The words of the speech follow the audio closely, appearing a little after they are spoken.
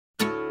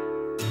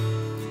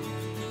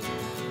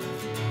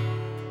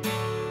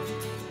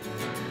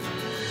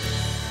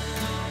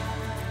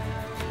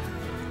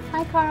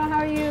Carl, how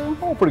are you?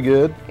 Oh, pretty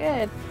good.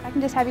 Good. I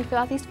can just have you fill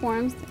out these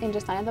forms and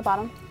just sign at the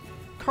bottom.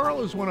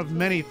 Carl is one of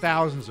many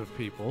thousands of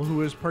people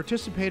who is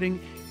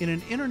participating in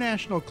an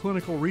international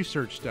clinical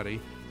research study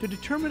to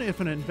determine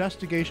if an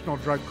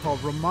investigational drug called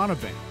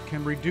rimonabant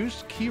can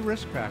reduce key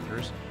risk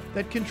factors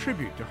that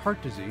contribute to heart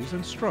disease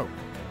and stroke.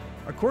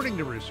 According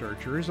to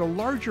researchers, a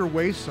larger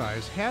waist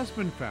size has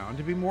been found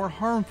to be more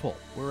harmful,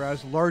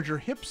 whereas larger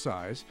hip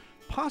size,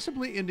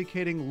 possibly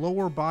indicating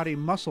lower body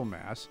muscle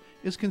mass,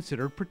 is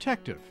considered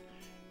protective.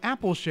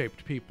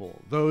 Apple-shaped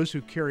people, those who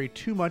carry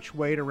too much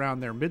weight around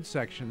their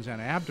midsections and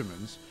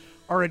abdomens,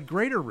 are at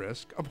greater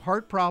risk of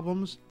heart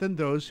problems than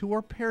those who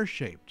are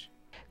pear-shaped.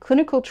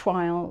 Clinical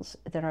trials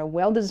that are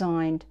well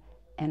designed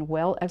and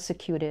well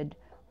executed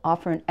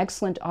offer an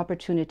excellent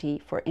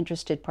opportunity for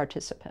interested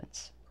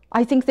participants.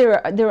 I think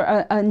there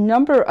are a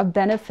number of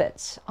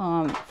benefits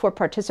for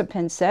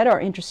participants that are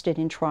interested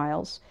in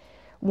trials.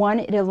 One,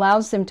 it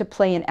allows them to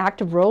play an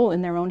active role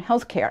in their own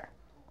health care.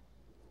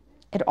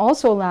 It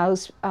also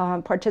allows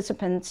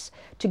participants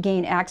to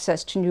gain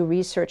access to new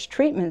research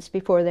treatments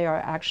before they are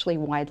actually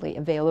widely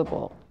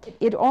available.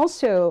 It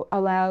also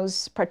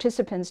allows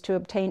participants to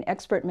obtain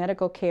expert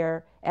medical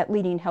care at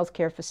leading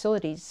healthcare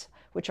facilities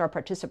which are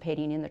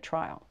participating in the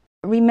trial.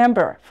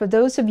 Remember, for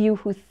those of you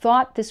who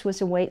thought this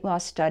was a weight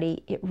loss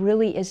study, it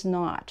really is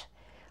not.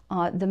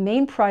 The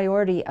main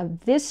priority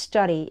of this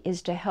study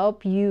is to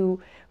help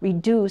you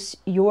reduce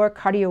your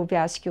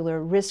cardiovascular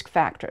risk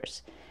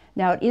factors.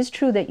 Now, it is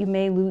true that you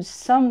may lose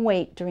some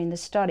weight during the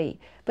study,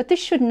 but this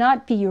should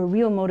not be your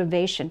real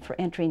motivation for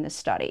entering the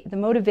study. The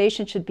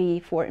motivation should be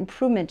for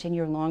improvement in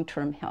your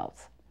long-term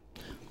health.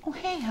 Oh,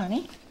 hey,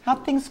 honey.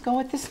 How'd things go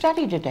at the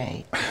study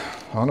today?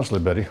 Honestly,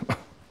 Betty,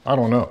 I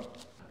don't know.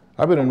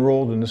 I've been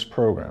enrolled in this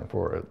program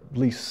for at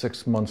least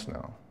 6 months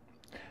now,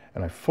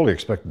 and I fully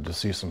expected to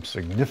see some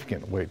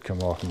significant weight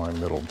come off my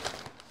middle.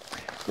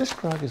 This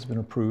drug has been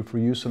approved for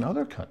use in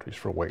other countries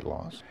for weight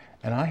loss,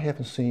 and I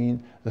haven't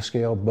seen the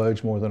scale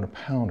budge more than a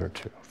pound or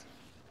two.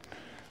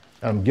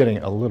 I'm getting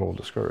a little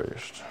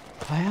discouraged.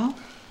 Well,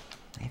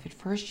 if at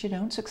first you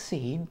don't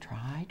succeed,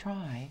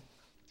 try.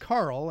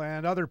 Carl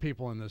and other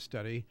people in this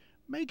study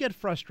may get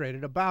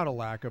frustrated about a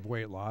lack of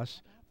weight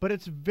loss, but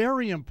it's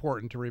very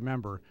important to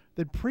remember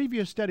that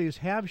previous studies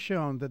have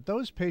shown that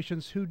those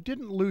patients who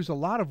didn't lose a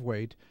lot of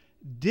weight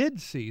did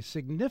see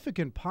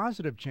significant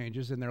positive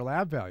changes in their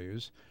lab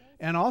values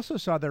and also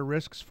saw their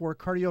risks for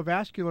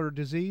cardiovascular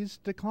disease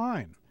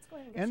decline.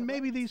 And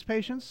maybe these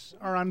patients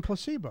are on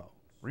placebo.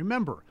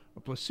 Remember,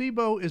 a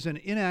placebo is an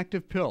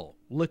inactive pill,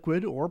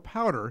 liquid or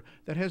powder,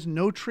 that has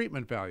no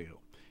treatment value.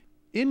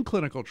 In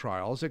clinical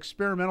trials,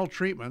 experimental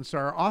treatments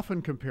are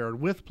often compared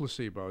with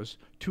placebos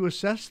to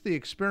assess the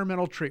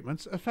experimental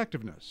treatment's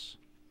effectiveness.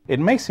 It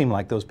may seem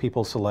like those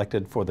people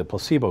selected for the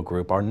placebo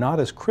group are not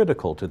as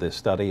critical to this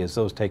study as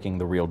those taking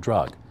the real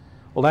drug.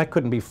 Well, that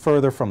couldn't be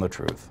further from the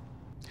truth.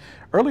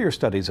 Earlier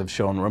studies have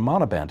shown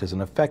rimonabant is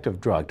an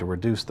effective drug to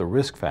reduce the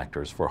risk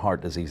factors for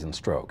heart disease and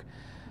stroke.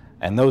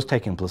 And those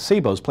taking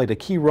placebos played a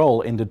key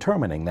role in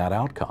determining that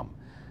outcome.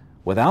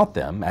 Without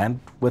them, and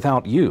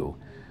without you,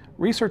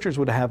 researchers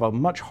would have a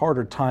much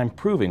harder time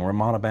proving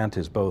rimonabant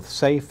is both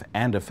safe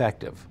and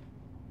effective.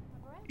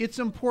 It's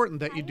important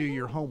that you do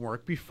your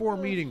homework before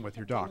meeting with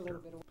your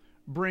doctor.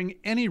 Bring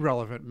any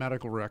relevant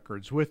medical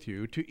records with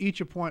you to each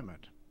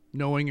appointment.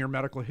 Knowing your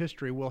medical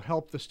history will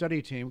help the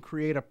study team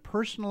create a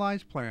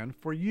personalized plan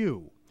for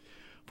you.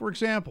 For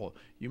example,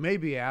 you may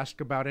be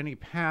asked about any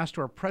past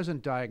or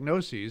present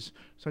diagnoses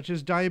such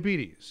as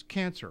diabetes,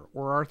 cancer,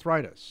 or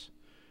arthritis,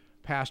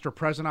 past or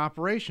present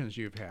operations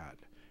you've had,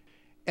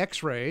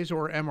 X-rays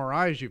or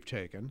MRIs you've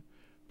taken,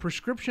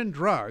 prescription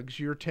drugs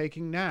you're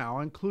taking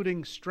now,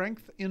 including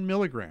strength in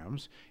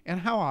milligrams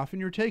and how often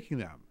you're taking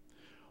them,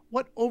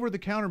 what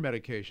over-the-counter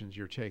medications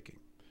you're taking,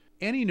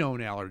 any known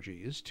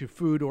allergies to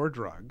food or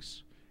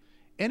drugs,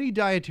 any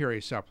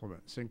dietary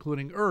supplements,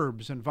 including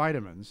herbs and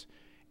vitamins,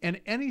 and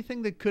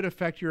anything that could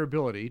affect your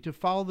ability to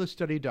follow the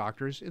study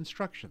doctor's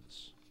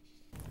instructions.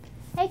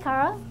 Hey,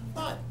 Carl.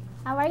 Hi.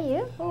 How are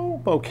you?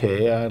 Oh,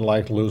 okay. I'd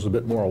like to lose a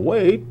bit more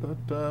weight,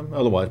 but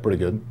otherwise pretty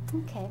good.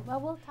 Okay, well,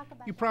 we'll talk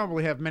about You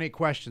probably have many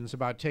questions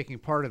about taking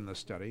part in this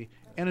study,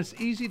 and it's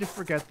easy to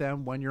forget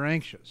them when you're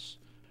anxious.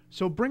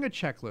 So bring a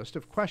checklist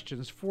of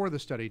questions for the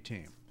study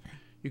team.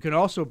 You can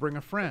also bring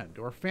a friend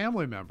or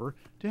family member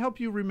to help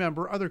you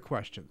remember other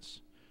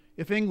questions.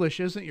 If English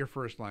isn't your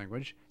first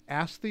language,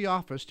 ask the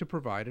office to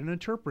provide an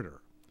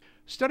interpreter.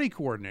 Study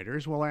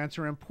coordinators will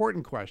answer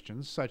important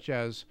questions such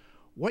as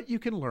what you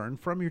can learn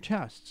from your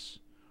tests,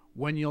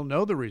 when you'll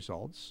know the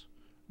results,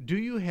 do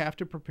you have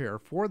to prepare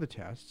for the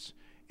tests,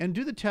 and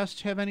do the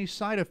tests have any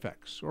side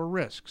effects or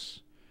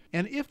risks?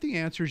 And if the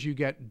answers you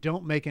get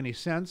don't make any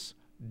sense,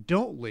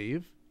 don't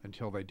leave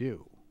until they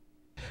do.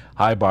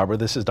 Hi, Barbara.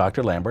 This is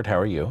Dr. Lambert. How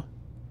are you?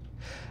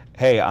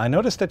 Hey, I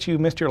noticed that you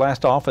missed your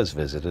last office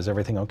visit. Is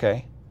everything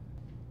okay?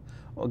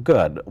 Well,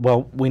 good.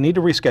 Well, we need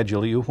to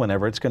reschedule you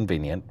whenever it's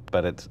convenient,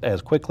 but it's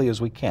as quickly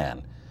as we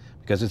can,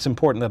 because it's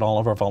important that all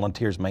of our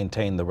volunteers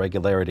maintain the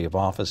regularity of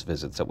office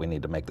visits that we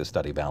need to make the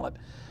study valid.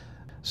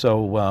 So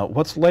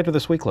what's later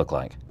this week look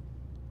like?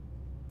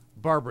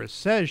 Barbara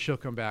says she'll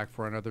come back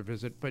for another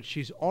visit, but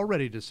she's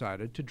already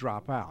decided to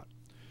drop out.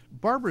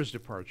 Barbara's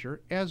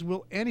departure, as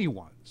will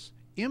anyone's,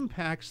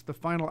 impacts the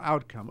final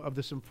outcome of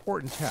this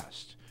important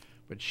test,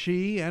 but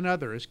she and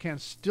others can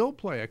still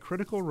play a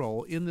critical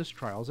role in this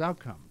trial's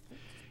outcome.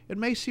 It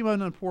may seem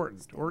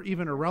unimportant or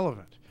even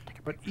irrelevant,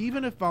 but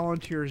even if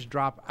volunteers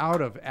drop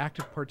out of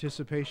active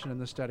participation in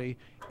the study,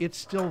 it's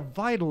still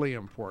vitally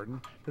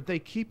important that they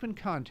keep in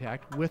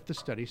contact with the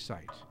study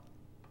site.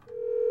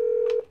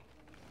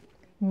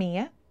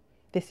 Mia,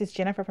 this is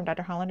Jennifer from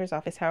Dr. Hollander's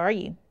office. How are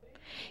you?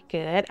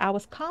 Good. I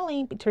was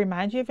calling to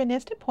remind you of your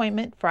next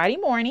appointment Friday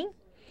morning.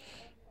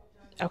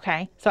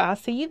 Okay, so I'll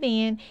see you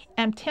then.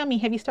 Tell me,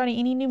 have you started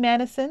any new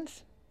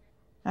medicines?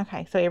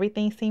 Okay, so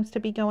everything seems to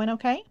be going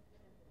okay?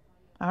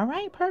 All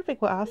right,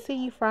 perfect. Well, I'll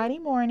see you Friday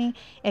morning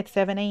at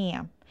 7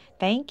 a.m.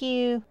 Thank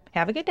you.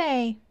 Have a good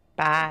day.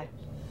 Bye.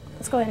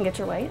 Let's go ahead and get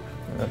your weight.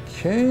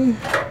 Okay,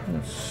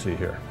 let's see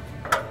here.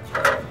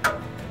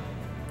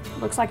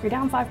 Looks like you're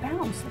down 5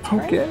 pounds. That's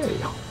great. Okay.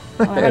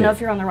 Well, I don't know if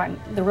you're on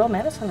the real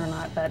medicine or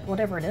not, but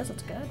whatever it is,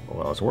 it's good.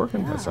 Well, it's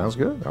working. Yeah. That sounds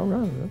good. All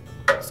right.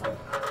 So,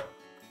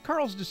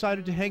 Carl's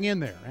decided to hang in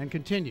there and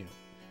continue.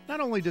 Not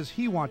only does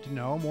he want to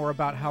know more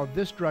about how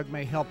this drug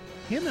may help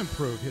him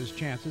improve his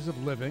chances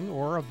of living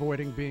or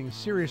avoiding being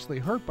seriously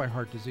hurt by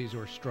heart disease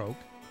or stroke,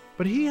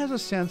 but he has a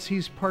sense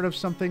he's part of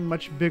something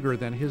much bigger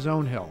than his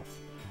own health.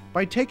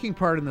 By taking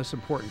part in this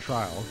important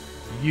trial,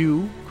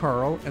 you,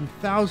 Carl, and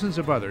thousands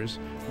of others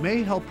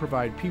may help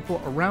provide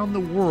people around the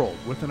world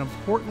with an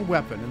important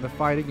weapon in the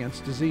fight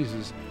against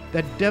diseases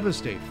that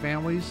devastate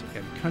families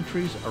and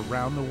countries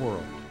around the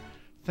world.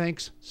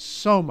 Thanks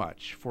so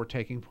much for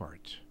taking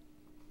part.